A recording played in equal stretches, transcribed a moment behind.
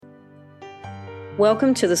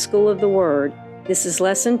Welcome to the School of the Word. This is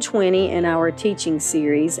Lesson 20 in our teaching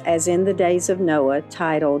series, As in the Days of Noah,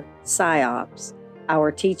 titled PSYOPS.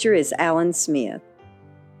 Our teacher is Alan Smith.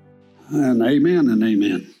 And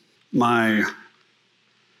amen. My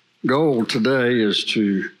goal today is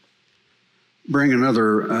to bring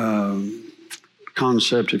another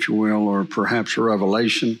concept, if you will, or perhaps a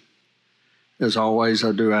revelation. As always,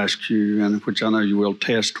 I do ask you, and which I know you will,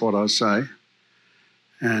 test what I say.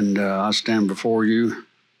 And I stand before you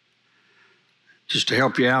just to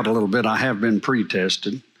help you out a little bit. I have been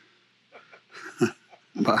pre-tested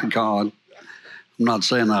by God. I'm not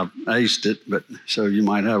saying I've aced it, but so you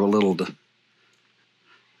might have a little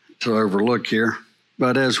to overlook here.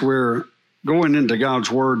 But as we're going into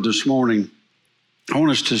God's Word this morning, I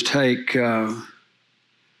want us to take to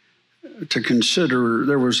consider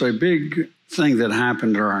there was a big thing that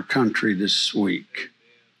happened in our country this week.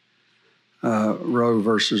 Roe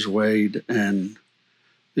versus Wade and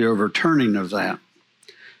the overturning of that.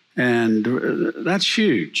 And that's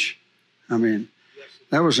huge. I mean,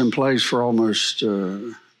 that was in place for almost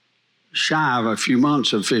shy of a few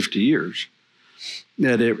months of 50 years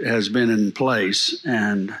that it has been in place.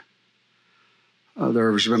 And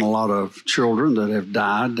there has been a lot of children that have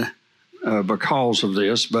died because of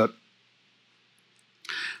this. But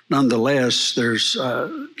nonetheless, there's,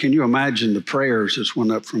 can you imagine the prayers that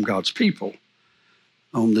went up from God's people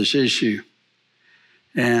on this issue?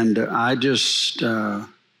 And I just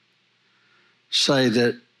say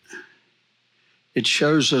that it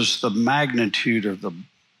shows us the magnitude of the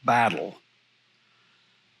battle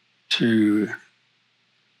to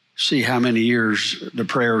see how many years the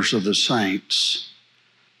prayers of the saints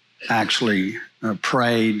actually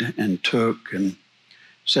prayed and took, and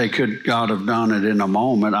say, could God have done it in a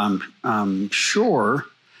moment? I'm sure,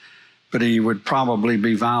 but he would probably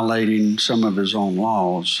be violating some of his own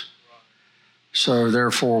laws. So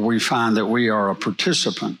therefore, we find that we are a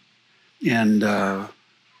participant in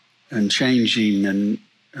changing and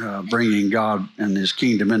bringing God and his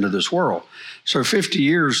kingdom into this world. So 50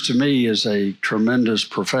 years to me is a tremendous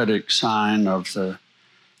prophetic sign of the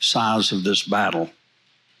size of this battle.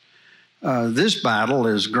 This battle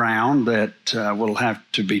is ground that will have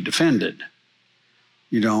to be defended.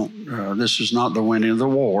 This is not the winning of the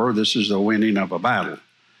war, this is the winning of a battle.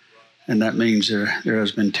 And that means there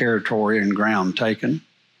has been territory and ground taken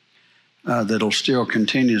that'll still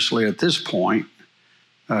continuously at this point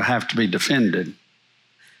have to be defended.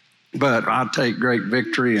 But I take great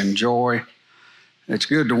victory and joy. It's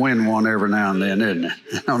good to win one every now and then, isn't it?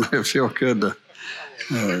 I don't know, it feels good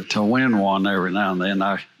to win one every now and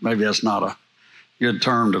then. Maybe that's not a good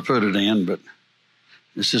term to put it in, but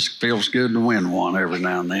it just feels good to win one every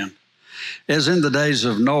now and then. As in the days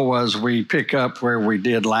of Noah, as we pick up where we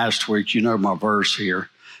did last week, you know my verse here,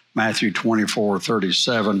 Matthew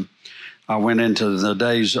 24:37. I went into the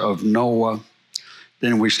days of Noah.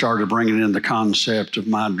 Then we started bringing in the concept of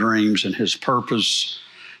my dreams and his purpose.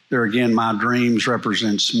 There again, my dreams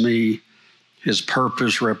represents me. His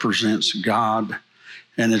purpose represents God.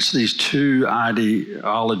 And it's these two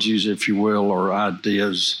ideologies, if you will, or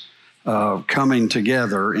ideas coming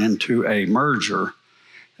together into a merger.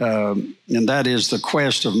 And that is the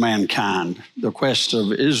quest of mankind, the quest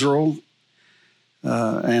of Israel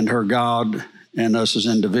and her God and us as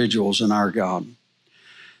individuals and our God.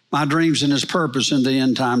 My dreams and his purpose in the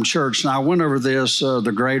end time church. Now, I went over this,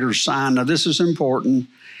 the greater sign. Now, this is important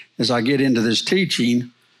as I get into this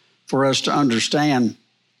teaching for us to understand.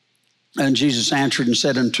 And Jesus answered and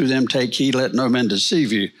said unto them, take heed, let no man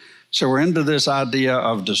deceive you. So we're into this idea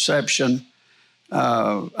of deception.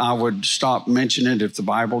 I would stop mentioning it if the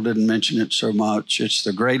Bible didn't mention it so much. It's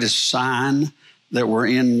the greatest sign that we're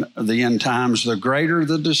in the end times. The greater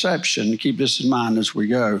the deception, keep this in mind as we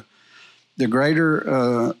go, the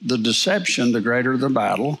greater the deception, the greater the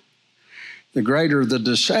battle. The greater the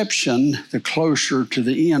deception, the closer to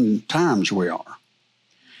the end times we are.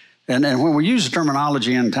 And when we use the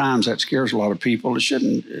terminology end times, that scares a lot of people. It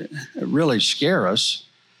shouldn't really scare us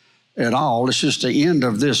at all. It's just the end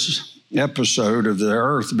of this episode of the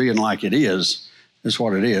earth being like it is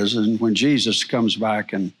what it is. And when Jesus comes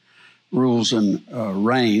back and rules and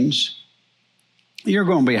reigns, you're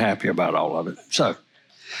going to be happy about all of it.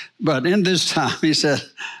 But in this time, he said,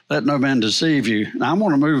 let no man deceive you. Now, I'm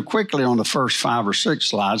going to move quickly on the first 5 or 6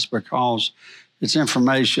 slides because it's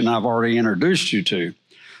information I've already introduced you to.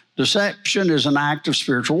 Deception is an act of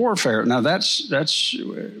spiritual warfare. Now, that's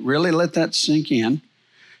really let that sink in. You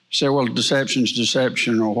say, well, deception's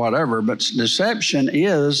deception or whatever, but deception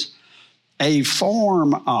is a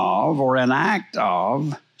form of or an act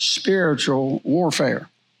of spiritual warfare.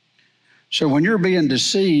 So when you're being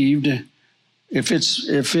deceived, if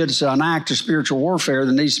it's an act of spiritual warfare,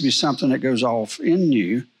 there needs to be something that goes off in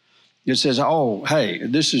you. It says, oh, hey,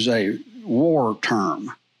 this is a war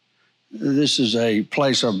term. This is a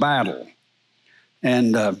place of battle.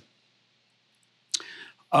 And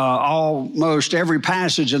almost every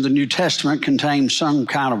passage in the New Testament contains some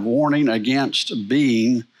kind of warning against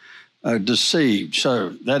being deceived. So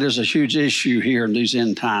that is a huge issue here in these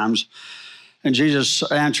end times. And Jesus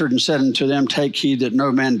answered and said unto them, take heed that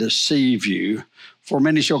no man deceive you. For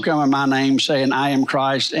many shall come in my name, saying, I am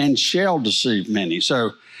Christ, and shall deceive many.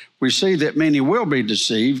 So we see that many will be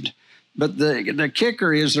deceived, but the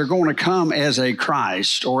kicker is they're going to come as a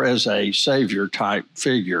Christ or as a Savior type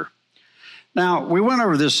figure. Now, we went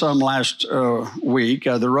over this some last week.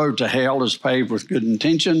 The road to hell is paved with good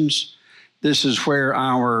intentions. This is where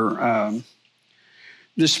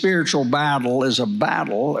the spiritual battle is a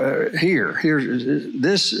battle here.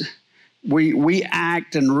 We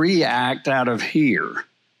act and react out of here.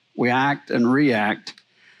 We act and react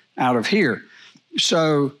out of here.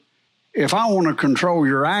 So if I want to control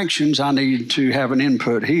your actions, I need to have an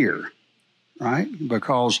input here, right?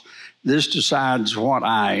 Because this decides what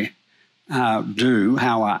I do,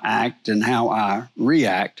 how I act, and how I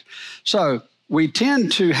react. So we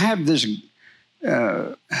tend to have this,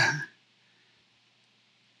 how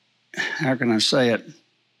can I say it?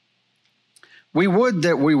 We would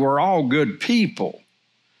that we were all good people,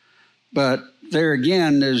 but there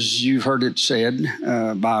again, as you've heard it said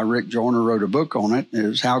by Rick Joyner, wrote a book on it,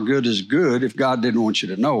 is how good is good if God didn't want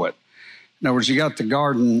you to know it. In other words, you got the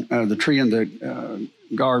garden, the tree in the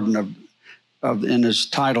garden in his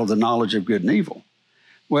title, The Knowledge of Good and Evil.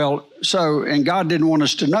 Well, and God didn't want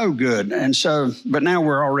us to know good. And so, but now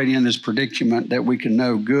we're already in this predicament that we can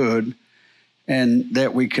know good and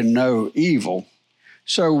that we can know evil.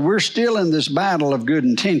 So we're still in this battle of good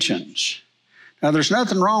intentions. Now, there's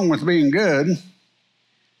nothing wrong with being good,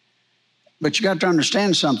 but you got to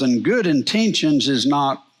understand something. Good intentions is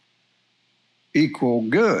not equal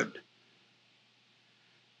good.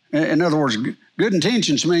 In other words, good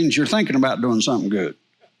intentions means you're thinking about doing something good.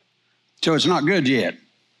 So it's not good yet.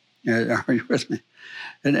 Are you with me?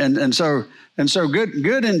 And so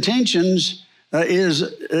good intentions is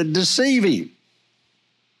deceiving.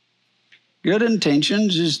 Good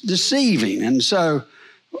intentions is deceiving. And so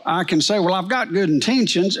I can say, well, I've got good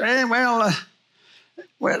intentions. Well,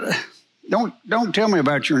 don't tell me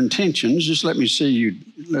about your intentions. Just let me see you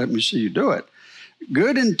do it.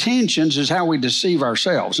 Good intentions is how we deceive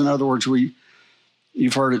ourselves. In other words,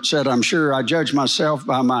 you've heard it said, I'm sure I judge myself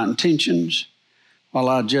by my intentions while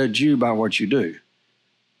I judge you by what you do.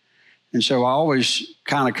 And so I always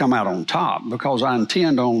kind of come out on top because I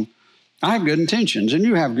have good intentions and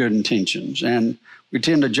you have good intentions. And we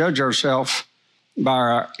tend to judge ourselves by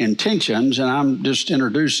our intentions. And I'm just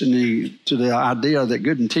introducing you to the idea that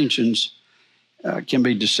good intentions can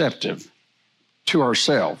be deceptive to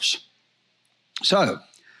ourselves. So,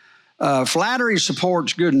 flattery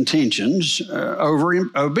supports good intentions over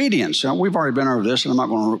obedience. Now, we've already been over this, and I'm not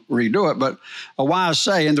going to redo it, but a wise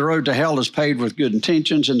saying, the road to hell is paved with good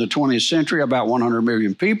intentions. In the 20th century, about 100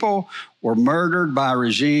 million people were murdered by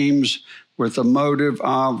regimes with the motive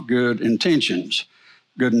of good intentions.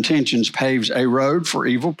 Good intentions paves a road for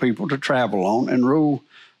evil people to travel on and rule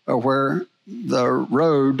where the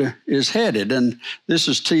road is headed. And this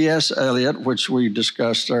is T.S. Eliot, which we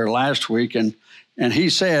discussed there last week, and he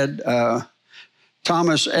said,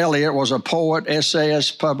 Thomas Eliot was a poet,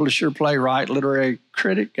 essayist, publisher, playwright, literary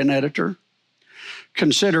critic, and editor,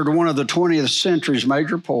 considered one of the 20th century's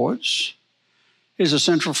major poets. He's a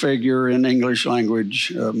central figure in English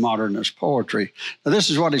language modernist poetry. Now,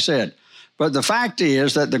 this is what he said. But the fact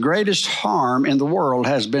is that the greatest harm in the world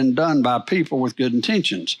has been done by people with good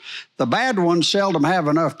intentions. The bad ones seldom have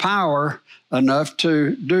enough power enough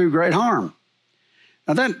to do great harm.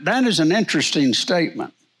 Now, that is an interesting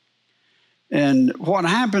statement. And what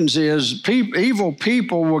happens is evil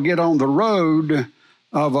people will get on the road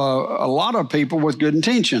of a lot of people with good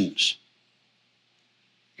intentions.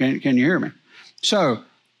 Can you hear me? So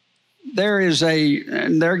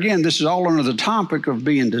and there again, this is all under the topic of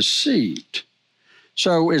being deceived.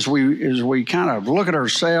 So as we kind of look at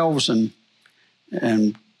ourselves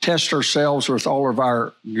and test ourselves with all of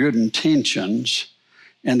our good intentions,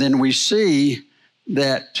 and then we see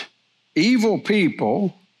that evil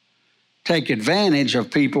people take advantage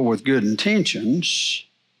of people with good intentions,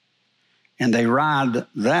 and they ride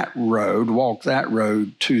that road, walk that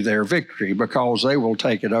road to their victory because they will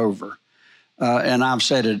take it over. And I've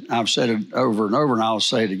said it over and over, and I'll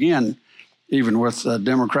say it again, even with the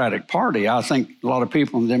Democratic Party. I think a lot of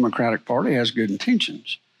people in the Democratic Party has good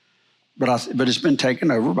intentions. but it's been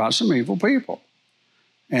taken over by some evil people.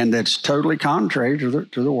 And that's totally contrary to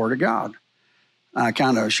the Word of God. I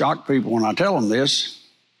kind of shock people when I tell them this.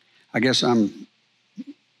 I guess I'm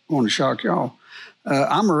going to shock y'all.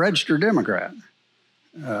 I'm a registered Democrat.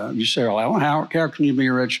 You say, well, Alan, how can you be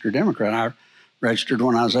a registered Democrat? I registered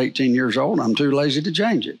when I was 18 years old. I'm too lazy to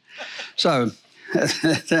change it. So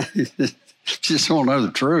just want to know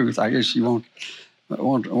the truth. I guess you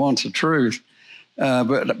want the truth.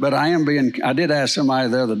 But I did ask somebody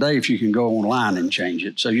the other day if you can go online and change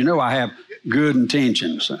it. So you know I have good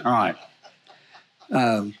intentions. All right.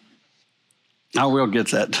 I will get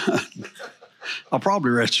that done. I'll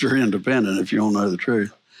probably register independent if you want to know the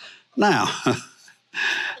truth. Now,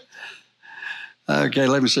 okay,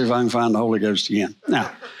 let me see if I can find the Holy Ghost again.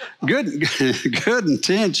 Now, good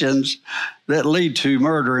intentions that lead to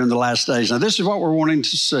murder in the last days. Now, this is what we're wanting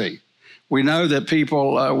to see. We know that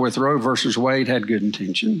people with Roe versus Wade had good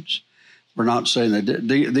intentions. We're not saying that.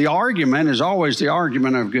 The argument is always the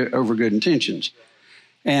argument of over good intentions.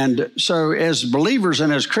 And so as believers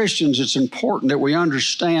and as Christians, it's important that we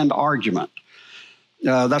understand argument.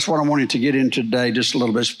 That's what I wanted to get into today just a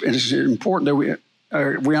little bit. It's important that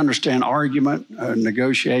we understand argument,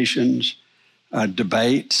 negotiations,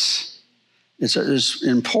 debates. It's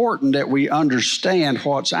important that we understand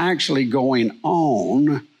what's actually going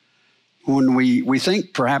on when we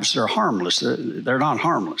think perhaps they're harmless. They're not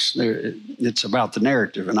harmless. It's about the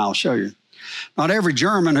narrative, and I'll show you. Not every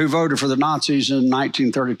German who voted for the Nazis in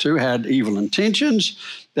 1932 had evil intentions.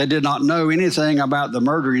 They did not know anything about the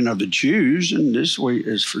murdering of the Jews, and this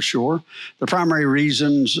is for sure. The primary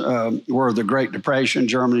reasons were the Great Depression,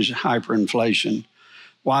 Germany's hyperinflation,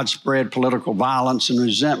 widespread political violence, and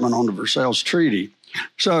resentment on the Versailles Treaty.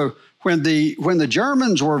 So when the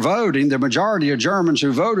Germans were voting, the majority of Germans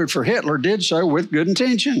who voted for Hitler did so with good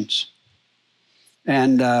intentions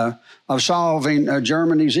and of solving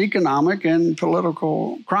Germany's economic and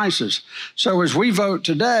political crisis. So as we vote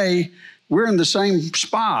today, we're in the same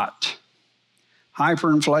spot,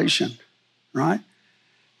 hyperinflation, right?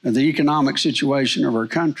 And the economic situation of our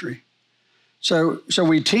country. So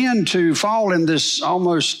we tend to fall in this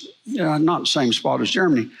almost, not the same spot as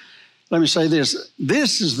Germany. Let me say this.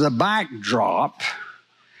 This is the backdrop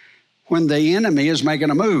when the enemy is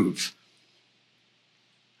making a move.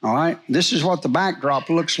 All right? This is what the backdrop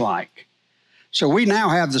looks like. So we now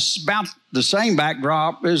have about the same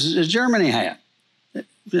backdrop as Germany had.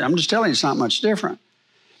 I'm just telling you, it's not much different.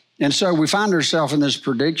 And so we find ourselves in this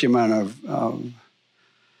predicament of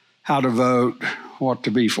how to vote, what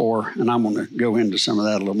to be for, and I'm going to go into some of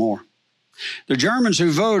that a little more. The Germans who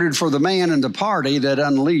voted for the man in the party that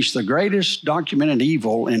unleashed the greatest documented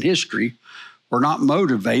evil in history were not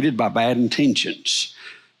motivated by bad intentions.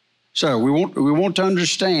 So we want to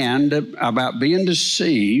understand about being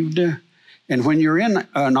deceived, and when you're in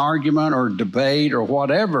an argument or debate or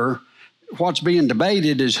whatever, what's being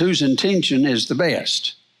debated is whose intention is the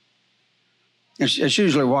best. It's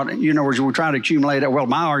usually what, we try to accumulate that, well,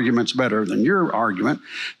 my argument's better than your argument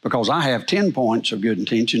because I have 10 points of good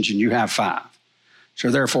intentions and you have 5. So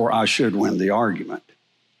therefore, I should win the argument.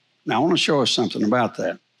 Now, I want to show us something about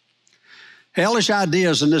that. Hellish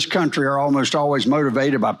ideas in this country are almost always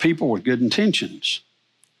motivated by people with good intentions.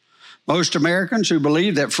 Most Americans who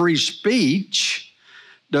believe that free speech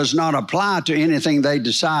does not apply to anything they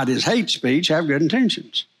decide is hate speech have good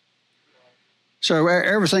intentions. So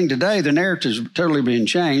everything today, the narrative is totally being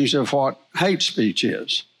changed of what hate speech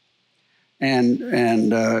is. And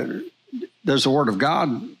does the Word of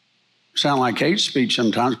God sound like hate speech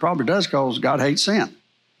sometimes? Probably does, because God hates sin.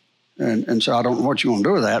 And so I don't know what you want to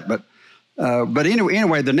do with that. But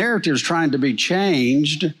anyway, the narrative is trying to be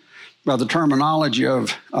changed by the terminology of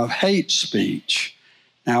hate speech.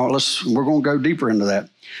 Now, we're going to go deeper into that.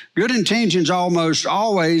 Good intentions almost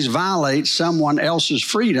always violate someone else's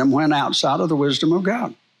freedom when outside of the wisdom of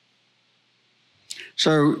God.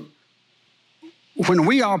 So when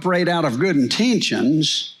we operate out of good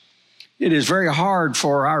intentions, it is very hard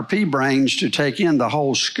for our pea brains to take in the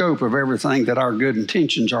whole scope of everything that our good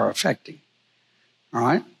intentions are affecting. All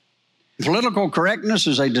right? Political correctness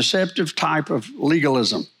is a deceptive type of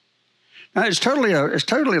legalism. Now, it's totally a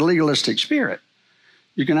legalistic spirit.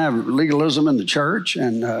 You can have legalism in the church,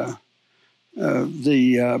 and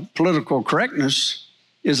the political correctness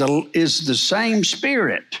is the same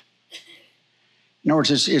spirit. In other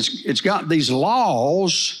words, it's got these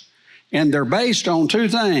laws, and they're based on 2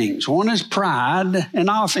 things. One is pride and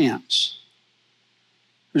offense.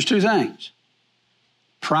 There's 2 things: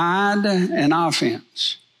 pride and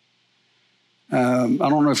offense. I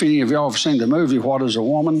don't know if any of y'all have seen the movie What is a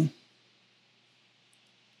Woman?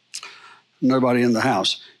 Nobody in the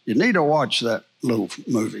house. You need to watch that little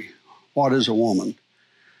movie, What is a Woman?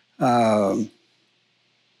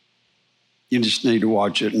 You just need to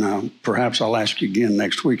watch it. Now, perhaps I'll ask you again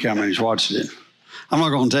next week how many's watched it. I'm not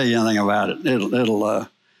going to tell you anything about it. It'll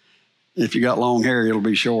if you got long hair, it'll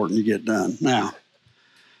be short and you get done. Now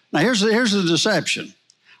here's the deception.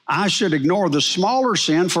 I should ignore the smaller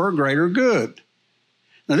sin for a greater good.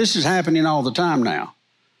 Now, this is happening all the time now.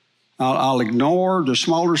 I'll ignore the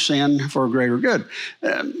smaller sin for a greater good.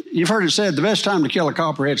 You've heard it said, the best time to kill a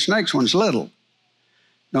copperhead snake's when it's little.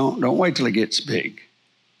 Don't wait till it gets big.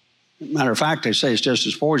 Matter of fact, they say it's just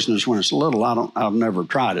as poisonous when it's little. I've never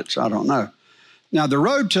tried it, so I don't know. Now, the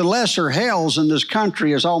road to lesser hells in this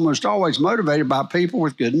country is almost always motivated by people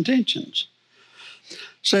with good intentions. It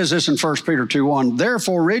says this in 1 Peter 2:1,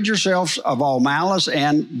 therefore rid yourselves of all malice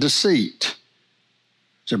and deceit.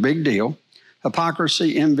 It's a big deal.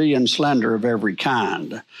 Hypocrisy, envy, and slander of every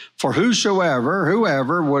kind. For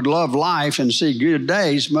whoever would love life and see good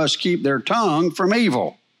days must keep their tongue from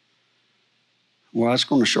evil. Well, that's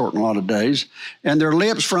going to shorten a lot of days. And their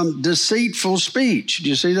lips from deceitful speech. Do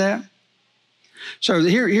you see that? So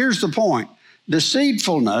here's the point.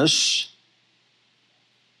 Deceitfulness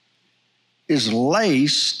is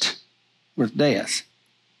laced with death.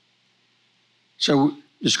 So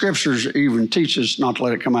the scriptures even teach us not to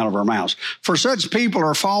let it come out of our mouths. For such people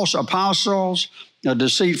are false apostles,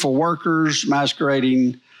 deceitful workers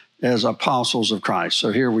masquerading as apostles of Christ.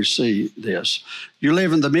 So here we see this. You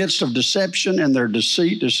live in the midst of deception and their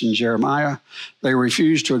deceit. This is in Jeremiah. They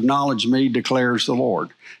refuse to acknowledge me, declares the Lord.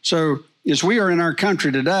 So as we are in our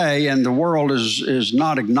country today and the world is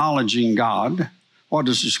not acknowledging God, what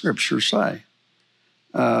does the scripture say?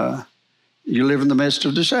 You live in the midst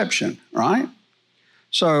of deception, right?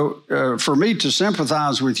 So for me to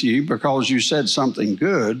sympathize with you because you said something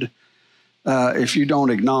good, if you don't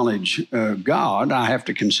acknowledge God, I have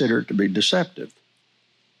to consider it to be deceptive.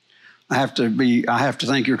 I have to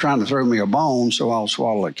think you're trying to throw me a bone so I'll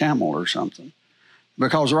swallow a camel or something.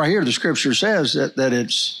 Because right here the scripture says that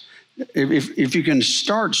it's, if you can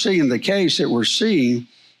start seeing the case that we're seeing,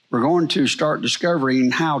 we're going to start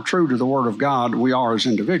discovering how true to the Word of God we are as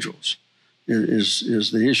individuals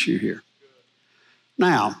is the issue here.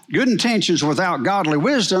 Now, good intentions without godly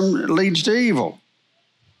wisdom leads to evil.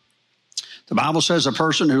 The Bible says a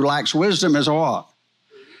person who lacks wisdom is a what?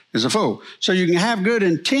 Is a fool. So you can have good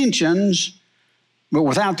intentions, but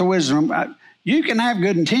without the wisdom, you can have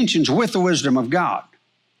good intentions with the wisdom of God,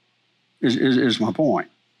 is my point.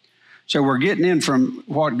 So we're getting in from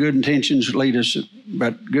what good intentions lead us,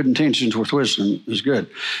 but good intentions with wisdom is good.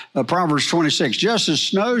 Proverbs 26, just as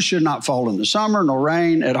snow should not fall in the summer, nor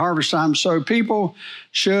rain at harvest time, so people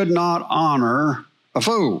should not honor a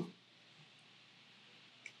fool.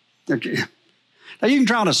 Okay. Now you can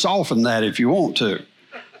try to soften that if you want to.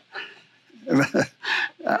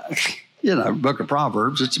 Book of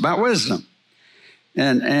Proverbs, it's about wisdom.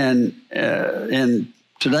 And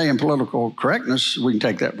today in political correctness, we can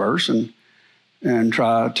take that verse and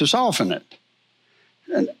try to soften it.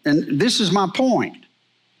 And this is my point.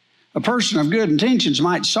 A person of good intentions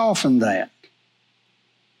might soften that.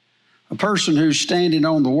 A person who's standing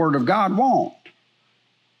on the Word of God won't.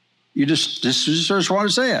 This is just what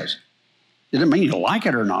it says. It doesn't mean you like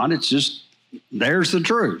it or not. It's just, there's the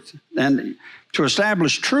truth. And to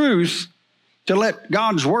establish truth, to let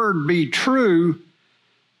God's Word be true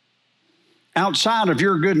outside of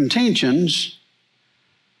your good intentions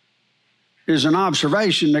is an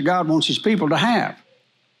observation that God wants His people to have.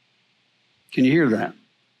 Can you hear that?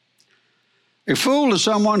 A fool is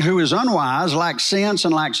someone who is unwise, lacks sense,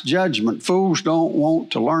 and lacks judgment. Fools don't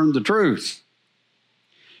want to learn the truth.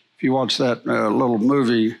 If you watch that little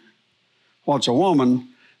movie, What's a Woman,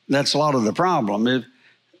 that's a lot of the problem.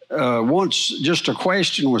 Once just a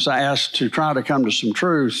question was asked to try to come to some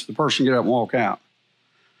truth, the person get up and walk out.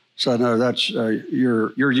 So no, that's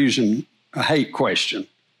you're using a hate question.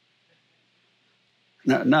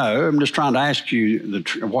 No, I'm just trying to ask you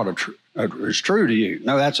what is true to you.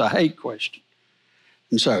 No, that's a hate question.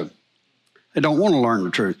 And so they don't want to learn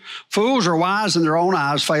the truth. Fools are wise in their own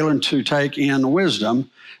eyes, failing to take in wisdom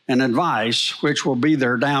and advice, which will be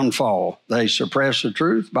their downfall. They suppress the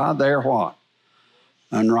truth by their what?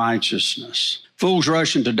 Unrighteousness. Fools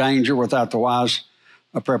rush into danger without the wise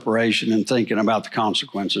preparation and thinking about the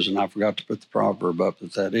consequences. And I forgot to put the proverb up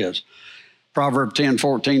that is. Proverb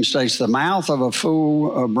 10:14 states, the mouth of a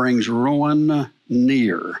fool brings ruin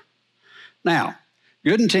near. Now,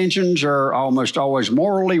 good intentions are almost always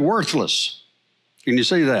morally worthless. Can you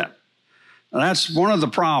see that? Now, that's one of the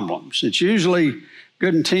problems. It's usually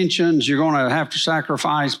good intentions, you're going to have to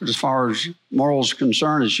sacrifice, but as far as morals are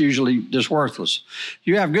concerned, it's usually just worthless.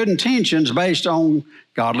 You have good intentions based on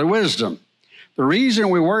godly wisdom. The reason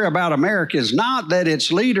we worry about America is not that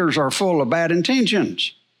its leaders are full of bad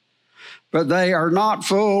intentions, but they are not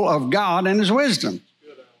full of God and His wisdom.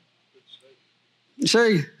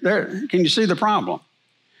 See, there, can you see the problem?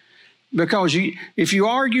 Because if you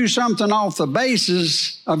argue something off the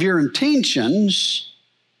basis of your intentions,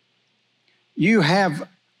 you have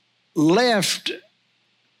left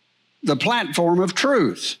the platform of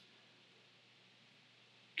truth.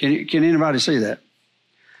 Can anybody see that?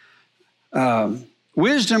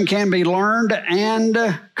 Wisdom can be learned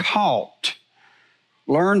and caught.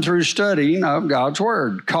 Learned through studying of God's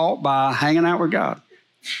Word. Caught by hanging out with God.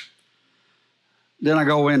 Then I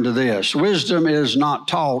go into this. Wisdom is not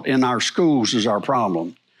taught in our schools is our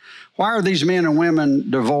problem. Why are these men and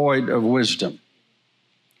women devoid of wisdom?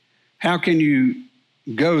 How can you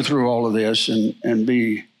go through all of this and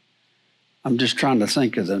be, I'm just trying to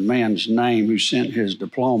think of the man's name who sent his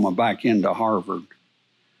diploma back into Harvard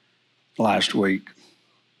last week.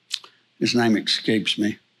 His name escapes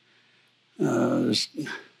me.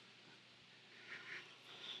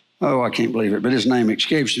 I can't believe it, but his name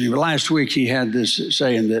escapes me. But last week he had this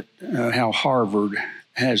saying that how Harvard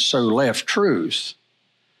has so left truth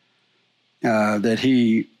that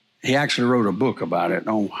he actually wrote a book about it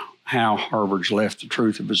on how Harvard's left the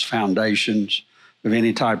truth of its foundations of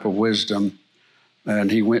any type of wisdom. And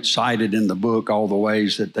he cited in the book all the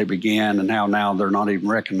ways that they began and how now they're not even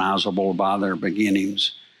recognizable by their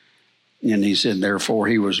beginnings. And he said, therefore,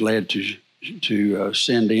 he was led to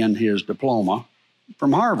send in his diploma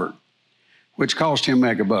from Harvard, which cost him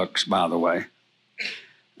mega bucks, by the way.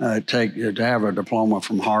 To have a diploma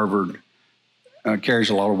from Harvard carries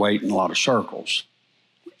a lot of weight in a lot of circles,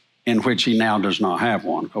 in which he now does not have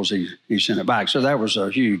one because he sent it back. So that was a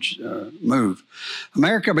huge move.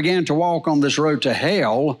 America began to walk on this road to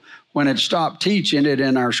hell when it stopped teaching it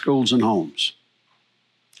in our schools and homes.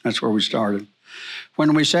 That's where we started.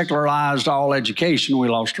 When we secularized all education, we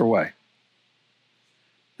lost our way.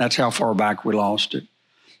 That's how far back we lost it.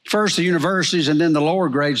 First, the universities and then the lower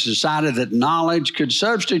grades decided that knowledge could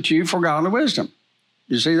substitute for godly wisdom.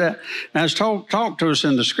 You see that? Now, it's talked to us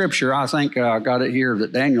in the scripture. I think I got it here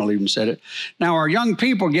that Daniel even said it. Now, our young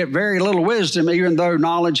people get very little wisdom even though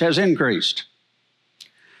knowledge has increased.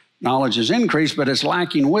 Knowledge has increased, but it's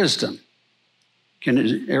lacking wisdom.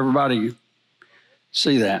 Can everybody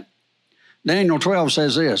see that? Daniel 12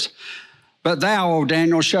 says this, but thou, O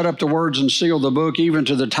Daniel, shut up the words and seal the book even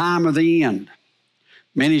to the time of the end.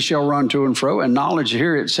 Many shall run to and fro, and knowledge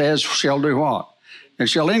here it says shall do what? It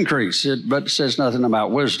shall increase, but it says nothing about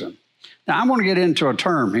wisdom. Now, I want to get into a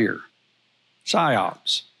term here,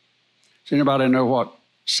 PSYOPS. Does anybody know what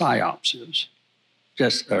PSYOPS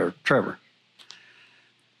is? Trevor.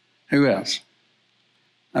 Who else?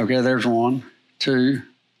 Okay, there's 1, 2,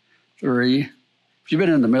 3. If you've been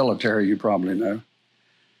in the military, you probably know.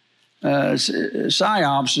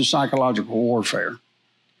 PSYOPS is psychological warfare.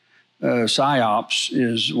 PSYOPS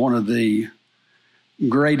is one of the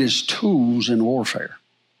greatest tools in warfare.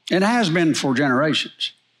 It has been for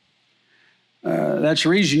generations. That's the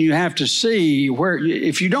reason you have to see where,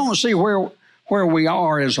 if you don't see where we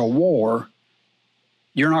are as a war,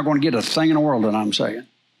 you're not going to get a thing in the world that I'm saying.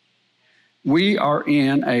 We are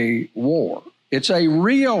in a war. It's a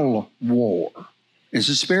real war. Is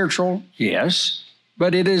it spiritual? Yes.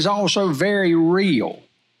 But it is also very real.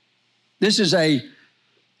 This is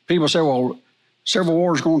people say, well, civil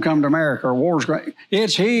war is going to come to America, or war's going.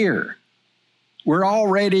 It's here. We're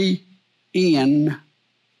already in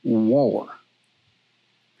war.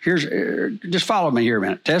 Just follow me here a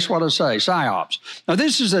minute. Test what I say. PSYOPS. Now,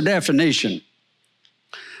 this is a definition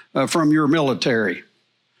from your military.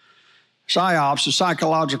 PSYOPS is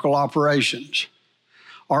psychological operations,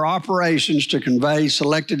 are operations to convey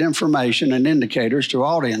selected information and indicators to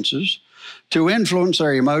audiences to influence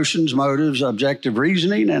their emotions, motives, objective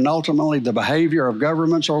reasoning, and ultimately the behavior of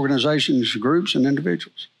governments, organizations, groups, and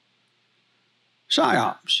individuals.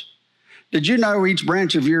 PSYOPS. Did you know each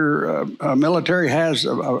branch of your military has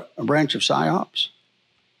a branch of PSYOPS?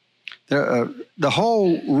 The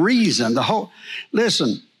whole reason,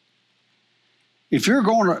 listen, if you're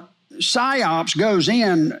going to, PSYOPS goes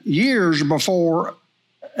in years before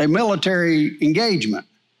a military engagement.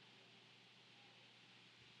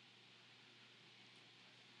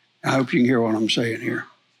 I hope you can hear what I'm saying here.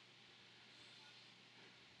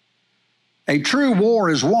 A true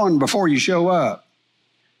war is won before you show up.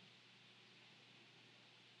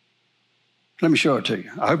 Let me show it to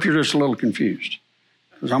you. I hope you're just a little confused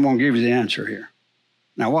because I'm going to give you the answer here.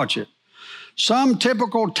 Now watch it. Some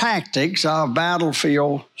typical tactics of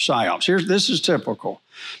battlefield PSYOPs. This is typical.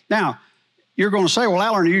 Now, you're going to say, well,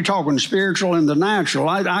 Alan, are you talking spiritual and the natural?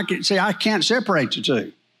 I can't separate the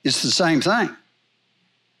two. It's the same thing.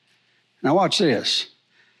 Now, watch this.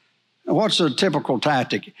 What's a typical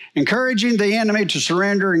tactic? Encouraging the enemy to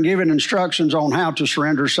surrender and giving instructions on how to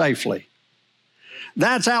surrender safely.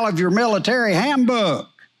 That's out of your military handbook.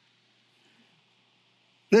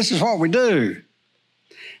 This is what we do.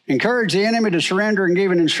 Encourage the enemy to surrender and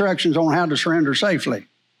giving instructions on how to surrender safely.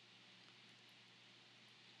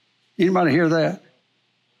 Anybody hear that?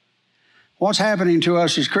 What's happening to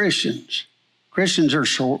us as Christians? Christians are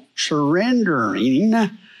surrendering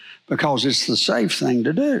because it's the safe thing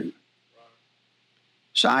to do.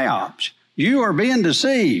 PSYOPs. You are being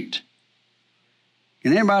deceived.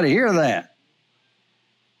 Can anybody hear that?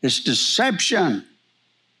 It's deception.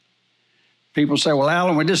 People say, well,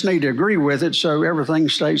 Alan, we just need to agree with it so everything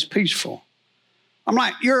stays peaceful. I'm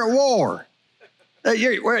like, you're at war.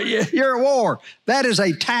 You're at war. That is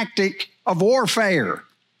a tactic of warfare.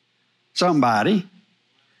 Somebody.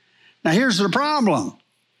 Now, here's the problem.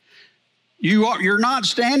 You're not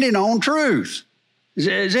standing on truth.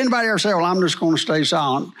 Does anybody ever say, well, I'm just going to stay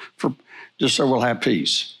silent just so we'll have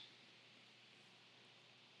peace?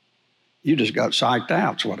 You just got psyched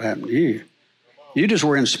out. That's what happened to you. You just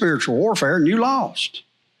were in spiritual warfare and you lost.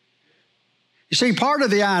 You see, part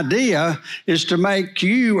of the idea is to make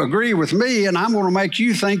you agree with me, and I'm going to make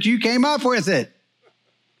you think you came up with it.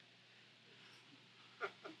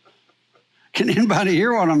 Can anybody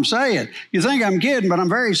hear what I'm saying? You think I'm kidding, but I'm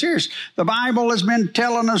very serious. The Bible has been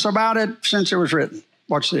telling us about it since it was written.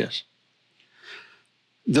 Watch this.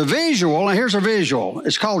 The visual, and here's a visual.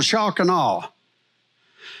 It's called shock and awe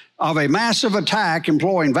of a massive attack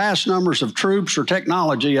employing vast numbers of troops or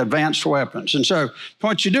technology advanced weapons. And so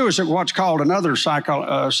what you do is what's called another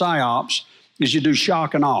PSYOPs is you do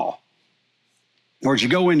shock and awe. Where you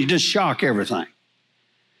go in, you just shock everything.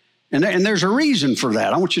 And there's a reason for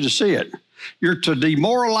that. I want you to see it. You're to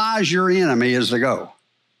demoralize your enemy is the goal.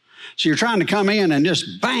 So you're trying to come in and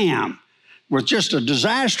just bam, with just a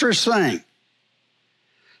disastrous thing.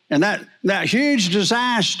 And that huge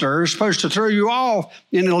disaster is supposed to throw you off,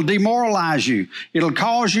 and it'll demoralize you. It'll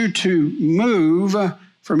cause you to move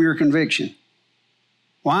from your conviction.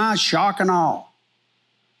 Why? Shock and awe.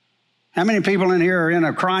 How many people in here are in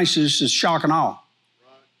a crisis is shock and awe?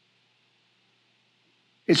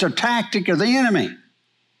 It's a tactic of the enemy.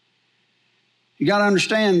 You got to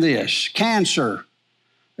understand this. Cancer,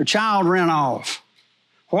 a child ran off,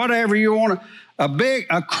 whatever you want to,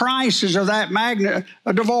 a crisis of that magnitude,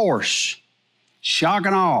 a divorce, shock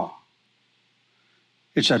and awe.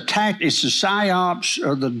 It's the PSYOPs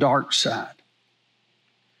of the dark side.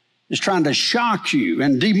 It's trying to shock you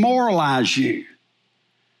and demoralize you.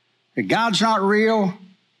 That God's not real.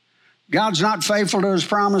 God's not faithful to his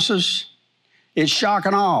promises. It's shock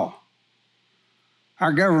and awe.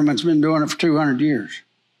 Our government's been doing it for 200 years,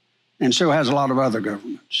 and so has a lot of other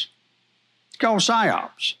governments. It's called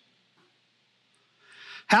PSYOPs.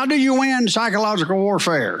 How do you win psychological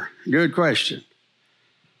warfare? Good question.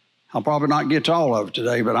 I'll probably not get to all of it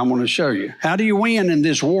today, but I'm going to show you. How do you win in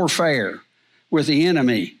this warfare with the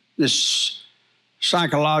enemy, this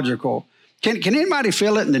psychological? Can anybody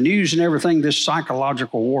feel it in the news and everything, this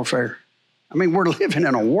psychological warfare? I mean, we're living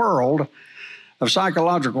in a world of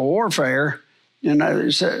psychological warfare,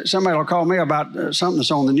 and somebody will call me about something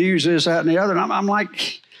that's on the news, this, that, and the other, and I'm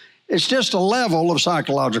like, it's just a level of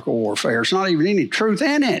psychological warfare. It's not even any truth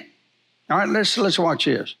in it. All right, let's watch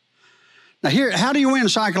this. Now here, how do you win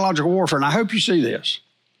psychological warfare? And I hope you see this.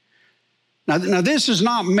 Now this is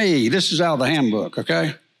not me. This is out of the handbook,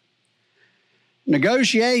 okay?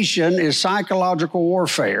 Negotiation is psychological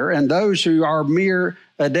warfare, and those who are mere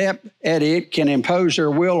adept at it can impose their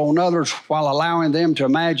will on others while allowing them to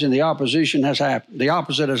imagine the opposite has happened. Is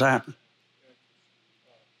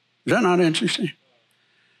that not interesting?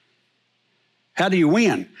 How do you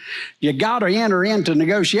win? You got to enter into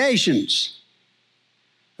negotiations.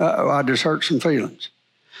 I just hurt some feelings.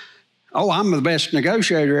 Oh, I'm the best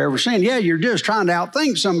negotiator I've ever seen. Yeah, you're just trying to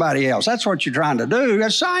outthink somebody else. That's what you're trying to do.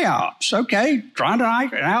 That's PSYOPs. Okay, trying to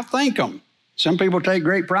outthink them. Some people take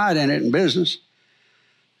great pride in it in business.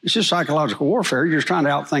 It's just psychological warfare. You're just trying to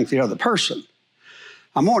outthink the other person.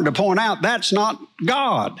 I'm wanting to point out that's not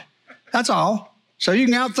God. That's all. So you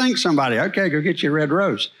can outthink somebody. Okay, go get you a red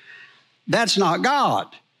rose. That's not God.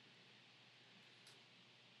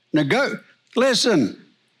 Listen,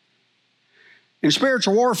 in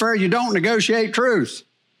spiritual warfare, you don't negotiate truth.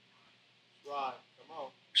 Right. Come on.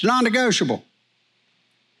 It's non-negotiable.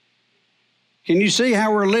 Can you see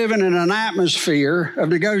how we're living in an atmosphere of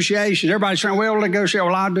negotiations? Everybody's saying, well, negotiate.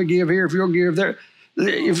 Well, I'll give here if you'll give there.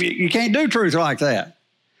 If you can't do truth like that.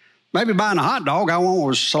 Maybe buying a hot dog, I want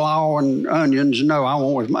with slaw and onions. No, I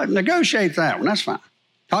want with negotiate that one. That's fine.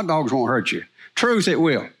 Hot dogs won't hurt you. Truth, it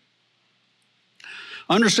will.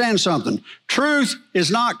 Understand something. Truth is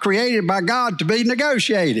not created by God to be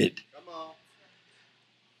negotiated. Come on.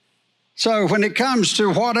 So when it comes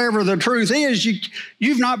to whatever the truth is,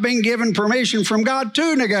 you've not been given permission from God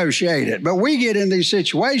to negotiate it. But we get in these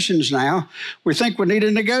situations now, we think we need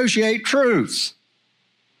to negotiate truth.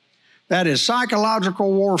 That is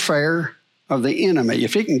psychological warfare of the enemy.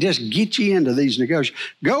 If he can just get you into these negotiations,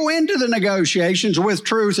 go into the negotiations with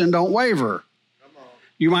truth and don't waver.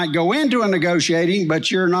 You might go into a negotiating,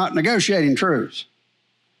 but you're not negotiating truth.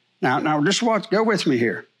 Now just go with me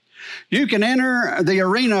here. You can enter the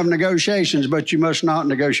arena of negotiations, but you must not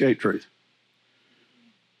negotiate truth.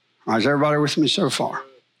 All right, is everybody with me so far?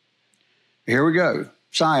 Here we go.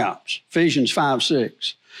 PSYOPS, Ephesians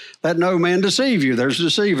 5:6. Let no man deceive you. There's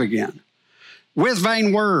deceive again. With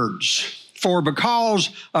vain words. For because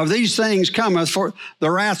of these things cometh for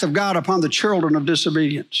the wrath of God upon the children of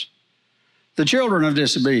disobedience. The children of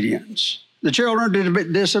disobedience. The children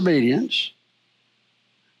of disobedience.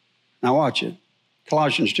 Now watch it.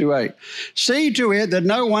 Colossians 2:8. See to it that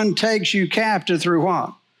no one takes you captive through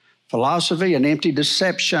what? Philosophy and empty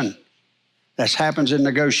deception. That happens in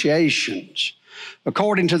negotiations.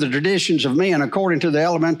 According to the traditions of men, according to the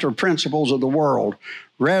elemental principles of the world,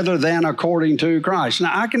 rather than according to Christ.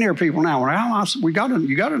 Now, I can hear people now, well, you got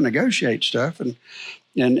to negotiate stuff, and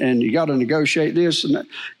you got to negotiate this, and that.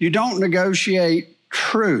 You don't negotiate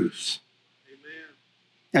truth. Amen.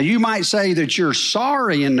 Now, you might say that you're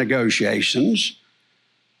sorry in negotiations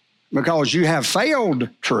because you have failed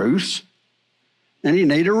truth, and you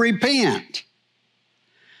need to repent.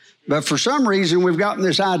 But for some reason, we've gotten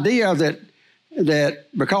this idea that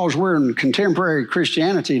because we're in contemporary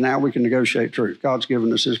Christianity now, we can negotiate truth. God's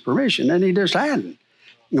given us his permission, and he just hadn't.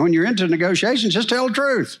 And when you're into negotiations, just tell the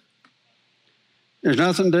truth. There's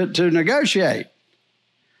nothing to negotiate.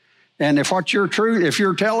 And if you're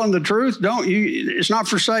telling the truth, it's not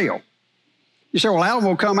for sale. You say, well, Alan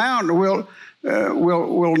will come out and we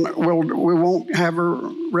won't have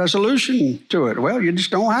a resolution to it. Well, you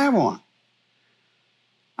just don't have one.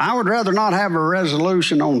 I would rather not have a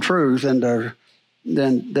resolution on truth than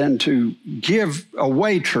to give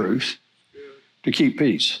away truth to keep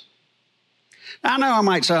peace. I know I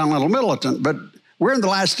might sound a little militant, but we're in the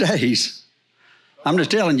last days. I'm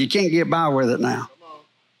just telling you can't get by with it now.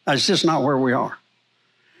 It's just not where we are.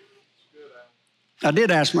 I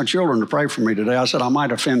did ask my children to pray for me today. I said I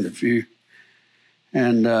might offend a few.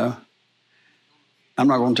 And I'm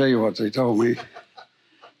not going to tell you what they told me.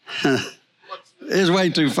 It's way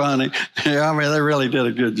too funny. I mean, they really did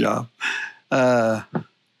a good job. Now,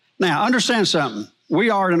 understand something. We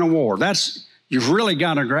are in a war. You've really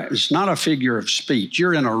got to, it's not a figure of speech.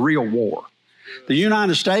 You're in a real war. The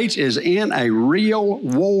United States is in a real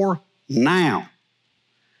war now.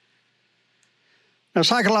 Now,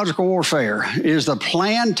 psychological warfare is the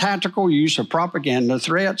planned tactical use of propaganda,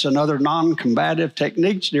 threats, and other non-combative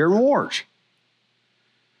techniques during wars.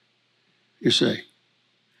 You see.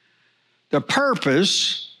 The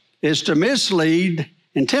purpose is to mislead,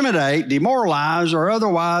 intimidate, demoralize, or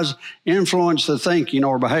otherwise influence the thinking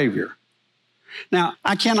or behavior. Now,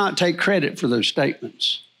 I cannot take credit for those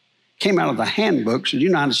statements. Came out of the handbooks of the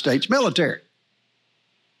United States military.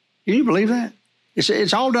 Can you believe that?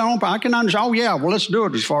 It's all done on, I can understand, oh yeah, well, let's do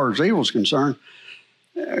it as far as evil's concerned.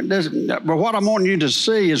 But what I'm wanting you to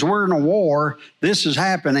see is we're in a war. This is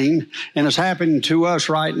happening, and it's happening to us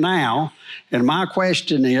right now. And my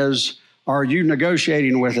question is, are you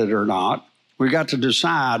negotiating with it or not? We've got to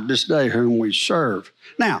decide this day whom we serve.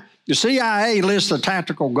 Now, the CIA lists the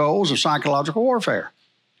tactical goals of psychological warfare.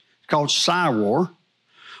 It's called PSYWAR,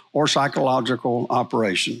 or psychological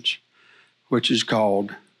operations, which is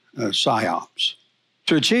called PSYOPS.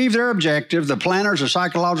 To achieve their objective, the planners of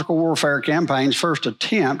psychological warfare campaigns first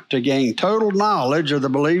attempt to gain total knowledge of the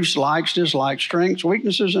beliefs, likes, dislikes, strengths,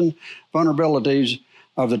 weaknesses, and vulnerabilities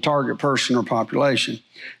of the target person or population.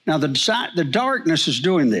 Now, the darkness is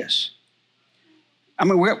doing this. I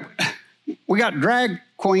mean, we got drag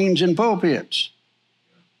queens in pulpits.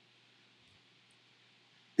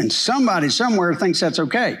 And somebody somewhere thinks that's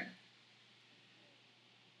okay.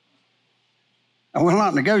 I will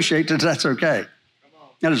not negotiate that that's okay.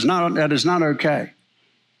 That is not okay.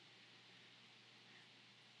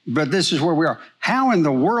 But this is where we are. How in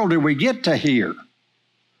the world did we get to here?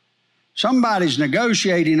 Somebody's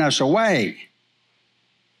negotiating us away.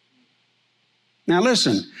 Now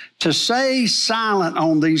listen, to stay silent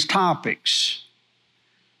on these topics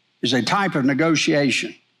is a type of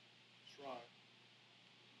negotiation.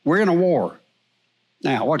 We're in a war.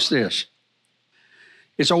 Now, watch this.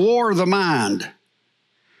 It's a war of the mind.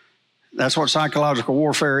 That's what psychological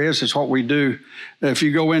warfare is. It's what we do. If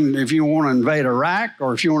you go in, if you want to invade Iraq,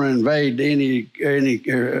 or if you want to invade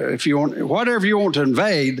whatever you want to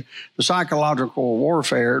invade, the psychological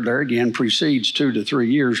warfare, there again, precedes 2 to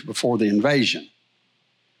 3 years before the invasion.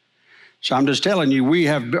 So I'm just telling you,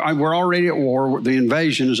 we're already at war. The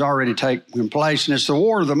invasion has already taken place, and it's the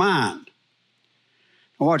war of the mind.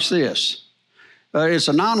 Now watch this. It's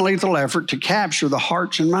a non-lethal effort to capture the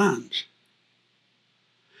hearts and minds.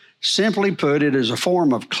 Simply put, it is a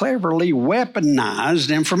form of cleverly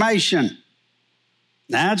weaponized information.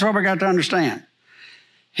 That's what we got to understand.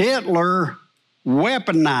 Hitler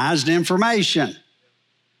weaponized information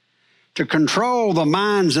to control the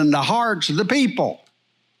minds and the hearts of the people.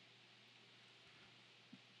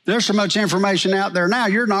 There's so much information out there now,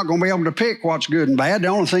 you're not going to be able to pick what's good and bad. The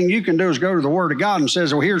only thing you can do is go to the Word of God and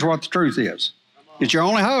says, well, here's what the truth is. It's your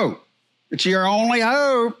only hope. It's your only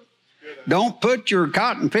hope. Don't put your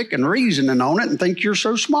cotton-picking reasoning on it and think you're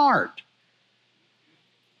so smart.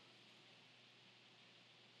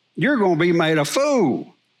 You're going to be made a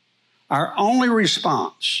fool. Our only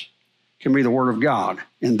response can be the Word of God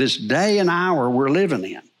in this day and hour we're living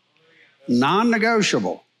in.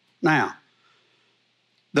 Non-negotiable. Now,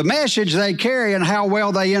 the message they carry and how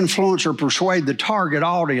well they influence or persuade the target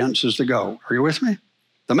audience is the goal. Are you with me?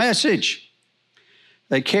 The message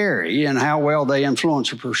they carry and how well they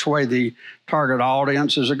influence or persuade the target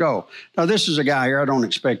audience is a goal. Now, this is a guy here, I don't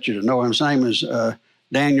expect you to know him. His name is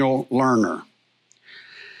Daniel Lerner.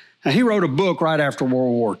 Now, he wrote a book right after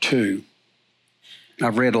World War II.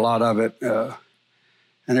 I've read a lot of it,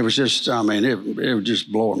 and it was just, it was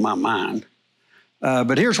just blowing my mind.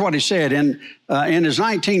 But here's what he said in his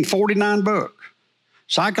 1949 book,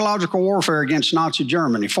 Psychological Warfare Against Nazi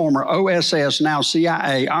Germany. Former OSS, now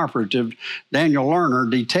CIA operative Daniel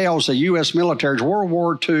Lerner details the U.S. military's World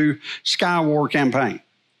War II Sky War campaign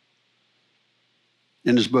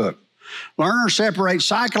in his book. Lerner separates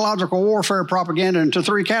psychological warfare propaganda into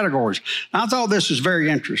 3 categories. Now, I thought this was very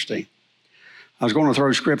interesting. I was going to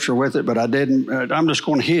throw scripture with it, but I didn't. I'm just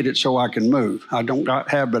going to hit it so I can move. I don't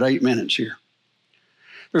have but 8 minutes here.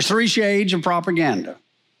 There's 3 shades of propaganda.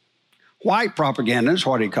 White propaganda is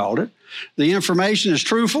what he called it. The information is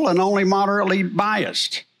truthful and only moderately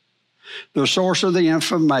biased. The source of the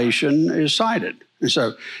information is cited. And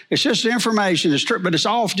so it's just the information is true, but it's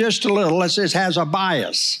off just a little. It has a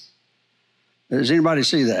bias. Does anybody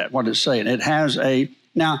see that, what it's saying? It has a,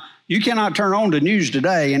 now, you cannot turn on the news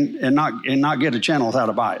today and not get a channel without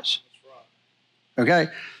a bias. Okay?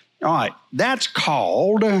 All right. That's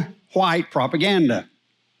called white propaganda.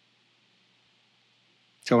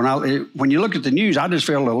 So when you look at the news, I just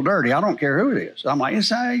feel a little dirty. I don't care who it is. I'm like,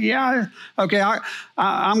 yeah, okay,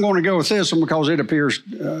 I'm going to go with this one because it appears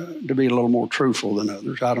to be a little more truthful than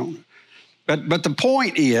others. I don't know. But the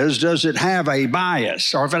point is, does it have a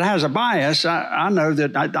bias? Or if it has a bias, I know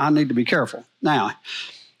that I need to be careful. Now,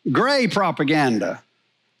 gray propaganda.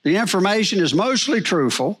 The information is mostly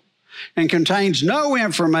truthful and contains no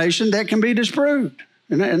information that can be disproved.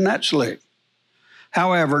 And that's slick.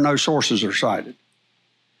 However, no sources are cited.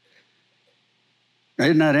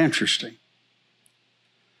 Isn't that interesting?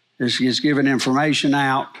 It's giving information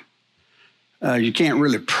out. You can't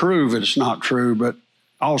really prove it's not true, but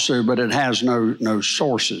it has no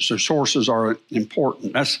sources. So sources are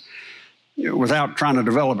important. That's without trying to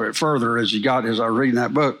develop it further as I was reading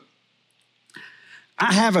that book.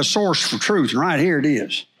 I have a source for truth, and right here it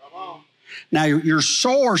is. Now, your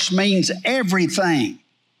source means everything.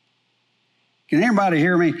 Can everybody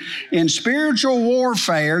hear me? In spiritual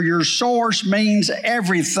warfare, your source means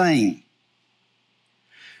everything.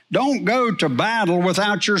 Don't go to battle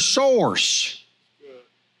without your source.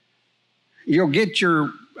 You'll get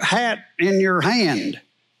your hat in your hand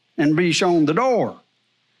and be shown the door.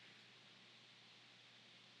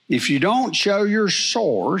 If you don't show your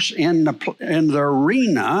source in the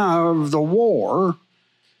arena of the war,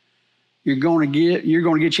 you're going to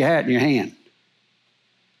get your hat in your hand.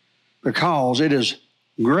 Because it is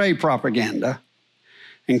gray propaganda,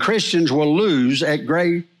 and Christians will lose at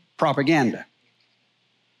gray propaganda.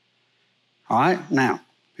 All right, now,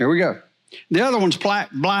 here we go. The other one's black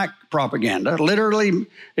propaganda. Literally,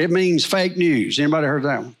 it means fake news. Anybody heard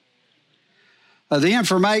that one? The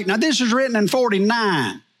information, now this is written in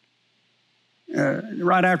 49,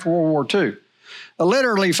 right after World War II.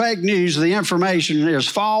 Literally, fake news, the information is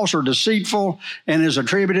false or deceitful and is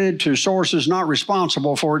attributed to sources not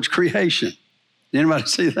responsible for its creation. Anybody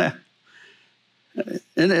see that?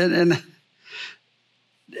 And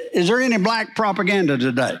is there any black propaganda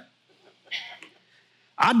today?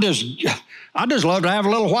 I just love to have a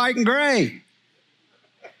little white and gray.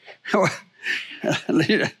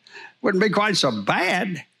 Wouldn't be quite so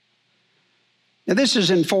bad. Now, this is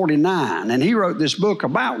in 49, and he wrote this book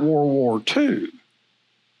about World War II.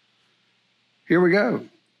 Here we go.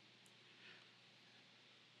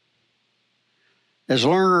 As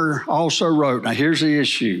Lerner also wrote, now here's the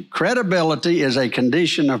issue. Credibility is a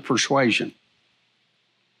condition of persuasion.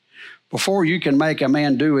 Before you can make a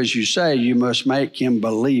man do as you say, you must make him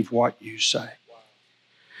believe what you say.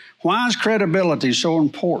 Why is credibility so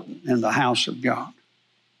important in the house of God?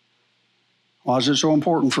 Why is it so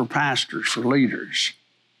important for pastors, for leaders?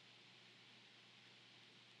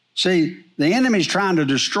 See, the enemy's trying to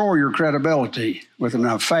destroy your credibility with an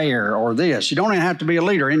affair or this. You don't even have to be a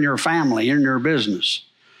leader in your family, in your business.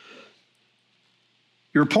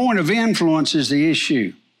 Your point of influence is the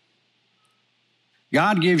issue.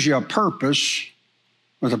 God gives you a purpose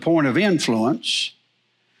with a point of influence,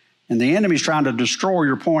 and the enemy's trying to destroy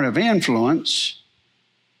your point of influence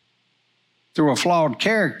through a flawed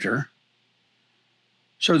character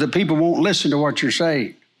so that people won't listen to what you're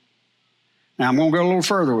saying. Now, I'm going to go a little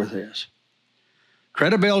further with this.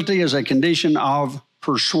 Credibility is a condition of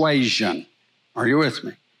persuasion. Are you with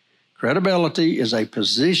me? Credibility is a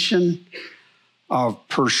position of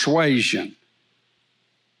persuasion.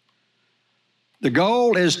 The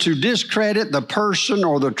goal is to discredit the person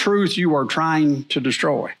or the truth you are trying to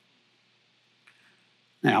destroy.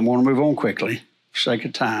 Now, I'm going to move on quickly for sake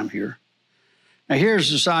of time here. Now,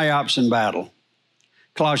 here's the PSYOPS in battle.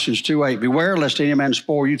 Colossians 2:8, beware lest any man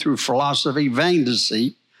spoil you through philosophy, vain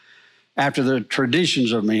deceit, after the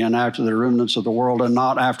traditions of men, after the remnants of the world, and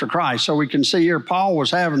not after Christ. So we can see here Paul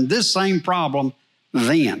was having this same problem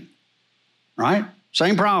then, right?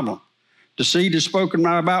 Same problem. Deceit is spoken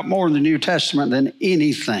about more in the New Testament than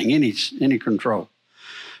anything, any control.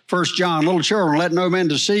 1 John, little children, let no man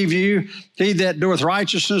deceive you. He that doeth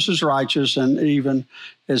righteousness is righteous, and even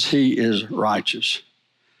as he is righteous.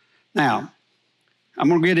 Now, I'm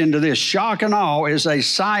going to get into this. Shock and awe is a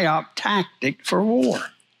PSYOP tactic for war.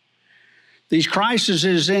 These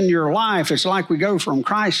crises in your life, it's like we go from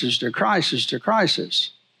crisis to crisis to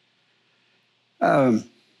crisis. It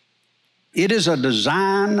is a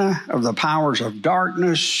design of the powers of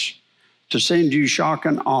darkness to send you shock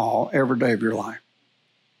and awe every day of your life.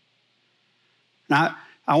 Now,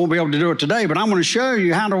 I won't be able to do it today, but I'm going to show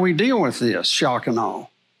you how do we deal with this shock and awe.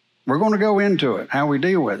 We're going to go into it, how we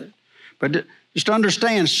deal with it. But just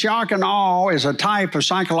understand, shock and awe is a type of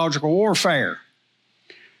psychological warfare.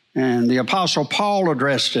 And the Apostle Paul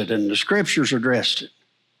addressed it, and the Scriptures addressed it.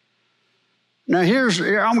 Now, I'm going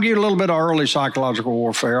to give you a little bit of early psychological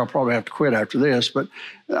warfare. I'll probably have to quit after this, but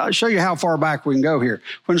I'll show you how far back we can go here.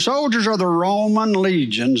 When soldiers of the Roman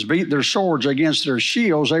legions beat their swords against their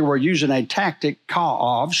shields, they were using a tactic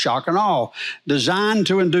of shock and awe, designed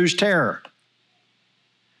to induce terror.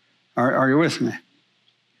 Are you with me?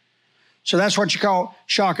 So that's what you call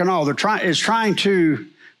shock and awe.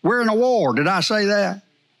 We're in a war. Did I say that?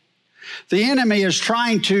 The enemy is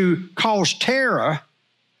trying to cause terror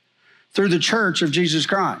through the church of Jesus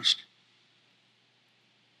Christ.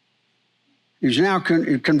 He's now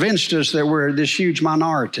convinced us that we're this huge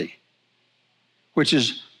minority, which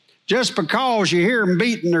is just because you hear them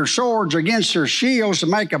beating their swords against their shields to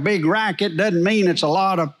make a big racket doesn't mean it's a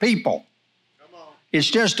lot of people. It's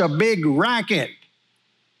just a big racket.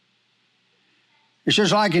 It's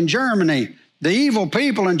just like in Germany. The evil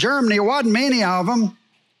people in Germany, it wasn't many of them.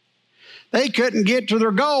 They couldn't get to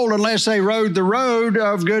their goal unless they rode the road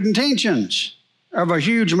of good intentions of a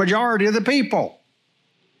huge majority of the people.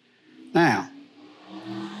 Now,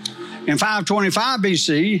 in 525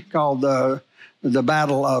 BC, called the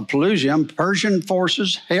Battle of Pelusium, Persian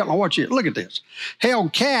forces look at this,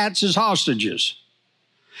 held cats as hostages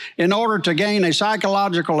in order to gain a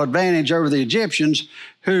psychological advantage over the Egyptians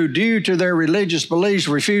who, due to their religious beliefs,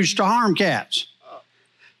 refused to harm cats.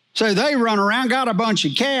 So they run around, got a bunch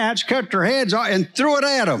of cats, cut their heads off, and threw it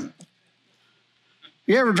at them.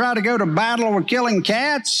 You ever try to go to battle with killing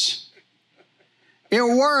cats? It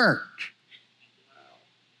worked.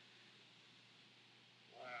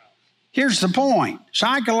 Here's the point.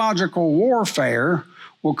 Psychological warfare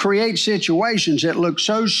will create situations that look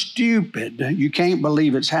so stupid you can't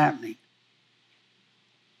believe it's happening.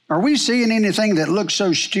 Are we seeing anything that looks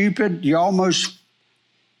so stupid you almost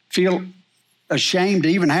feel ashamed to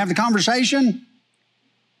even have the conversation?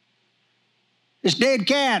 It's dead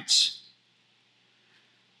cats.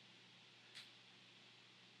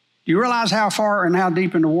 Do you realize how far and how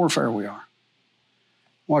deep into warfare we are?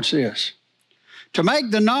 Watch this. To make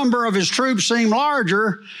the number of his troops seem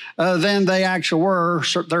larger than they actually were,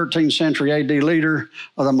 13th century AD leader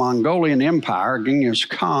of the Mongolian Empire, Genghis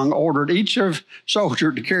Khan, ordered each of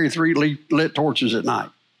soldier to carry 3 lit torches at night.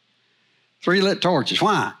 3 lit torches.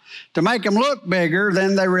 Why? To make them look bigger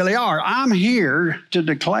than they really are. I'm here to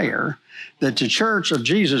declare that the church of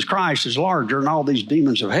Jesus Christ is larger and all these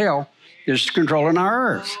demons of hell is controlling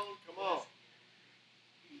our earth. Come on.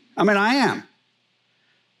 I mean, I am.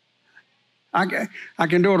 I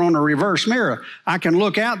can do it on a reverse mirror. I can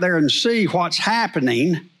look out there and see what's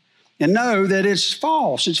happening and know that it's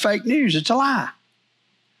false. It's fake news. It's a lie.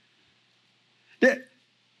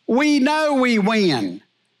 We know we win.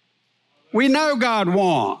 We know God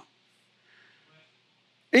won.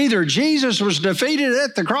 Either Jesus was defeated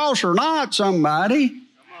at the cross or not, somebody.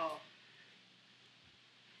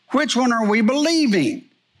 Which one are we believing?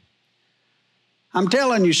 I'm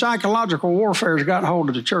telling you, psychological warfare has got hold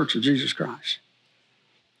of the church of Jesus Christ.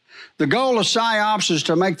 The goal of PSYOPS is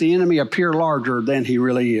to make the enemy appear larger than he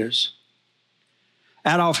really is.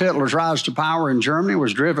 Adolf Hitler's rise to power in Germany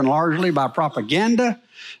was driven largely by propaganda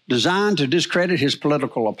designed to discredit his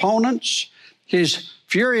political opponents. His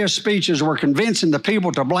furious speeches were convincing the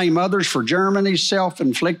people to blame others for Germany's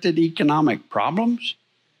self-inflicted economic problems.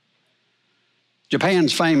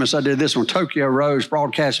 Japan's famous, I did this one, Tokyo Rose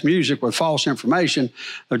broadcast music with false information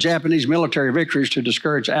of Japanese military victories to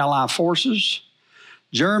discourage Allied forces.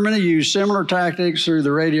 Germany used similar tactics through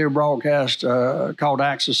the radio broadcast called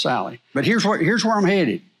Axis Sally. But here's where I'm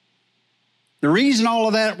headed. The reason all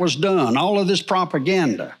of that was done, all of this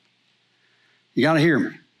propaganda, you got to hear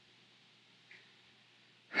me.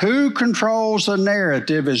 Who controls the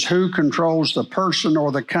narrative is who controls the person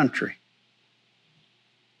or the country.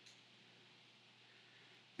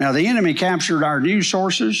 Now, the enemy captured our news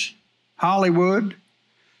sources, Hollywood,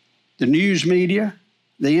 the news media,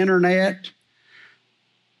 the internet.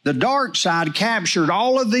 The dark side captured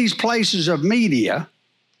all of these places of media.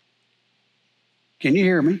 Can you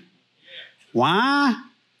hear me? Why?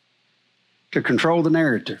 To control the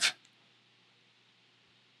narrative.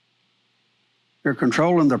 They're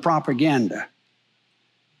controlling the propaganda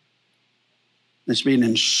that's being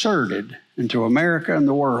inserted into America and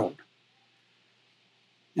the world.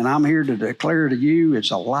 And I'm here to declare to you it's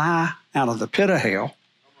a lie out of the pit of hell.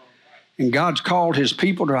 And God's called his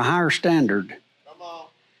people to a higher standard.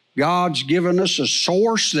 God's given us a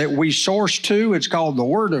source that we source to. It's called the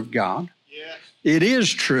Word of God. Yes. It is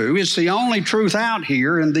true. It's the only truth out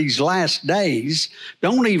here in these last days.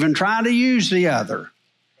 Don't even try to use the other.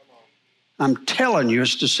 I'm telling you,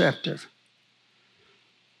 it's deceptive.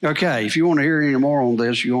 Okay, if you want to hear any more on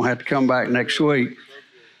this, you're going to have to come back next week.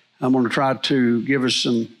 I'm going to try to give us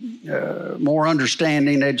some more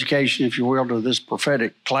understanding, education, if you will, to this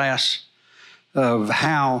prophetic class of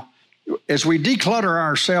how, as we declutter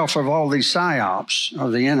ourselves of all these PSYOPs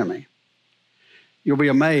of the enemy, you'll be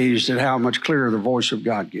amazed at how much clearer the voice of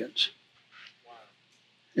God gets.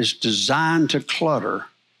 It's designed to clutter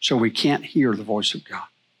so we can't hear the voice of God.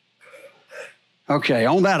 Okay,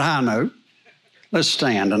 on that high note, let's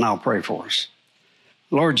stand and I'll pray for us.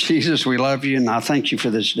 Lord Jesus, we love you and I thank you for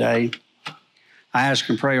this day. I ask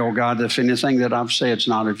and pray, oh God, that if anything that I've said is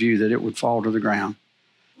not of you, that it would fall to the ground.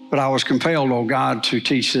 But I was compelled, oh God, to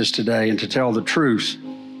teach this today and to tell the truth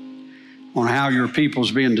on how your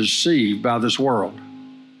people's being deceived by this world.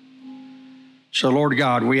 So, Lord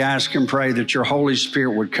God, we ask and pray that your Holy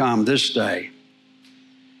Spirit would come this day.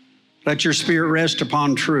 Let your Spirit rest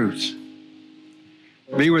upon truth.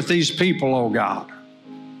 Be with these people, oh God.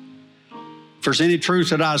 If there's any truth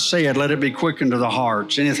that I said, let it be quickened to the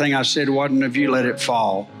hearts. Anything I said wasn't of you, let it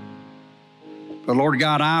fall. But Lord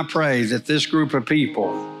God, I pray that this group of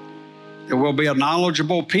people, that we'll be a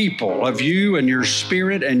knowledgeable people of you and your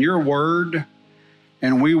Spirit and your word,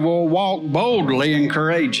 and we will walk boldly and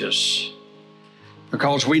courageous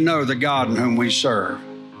because we know the God in whom we serve.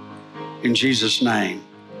 In Jesus' name,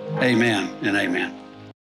 amen and amen.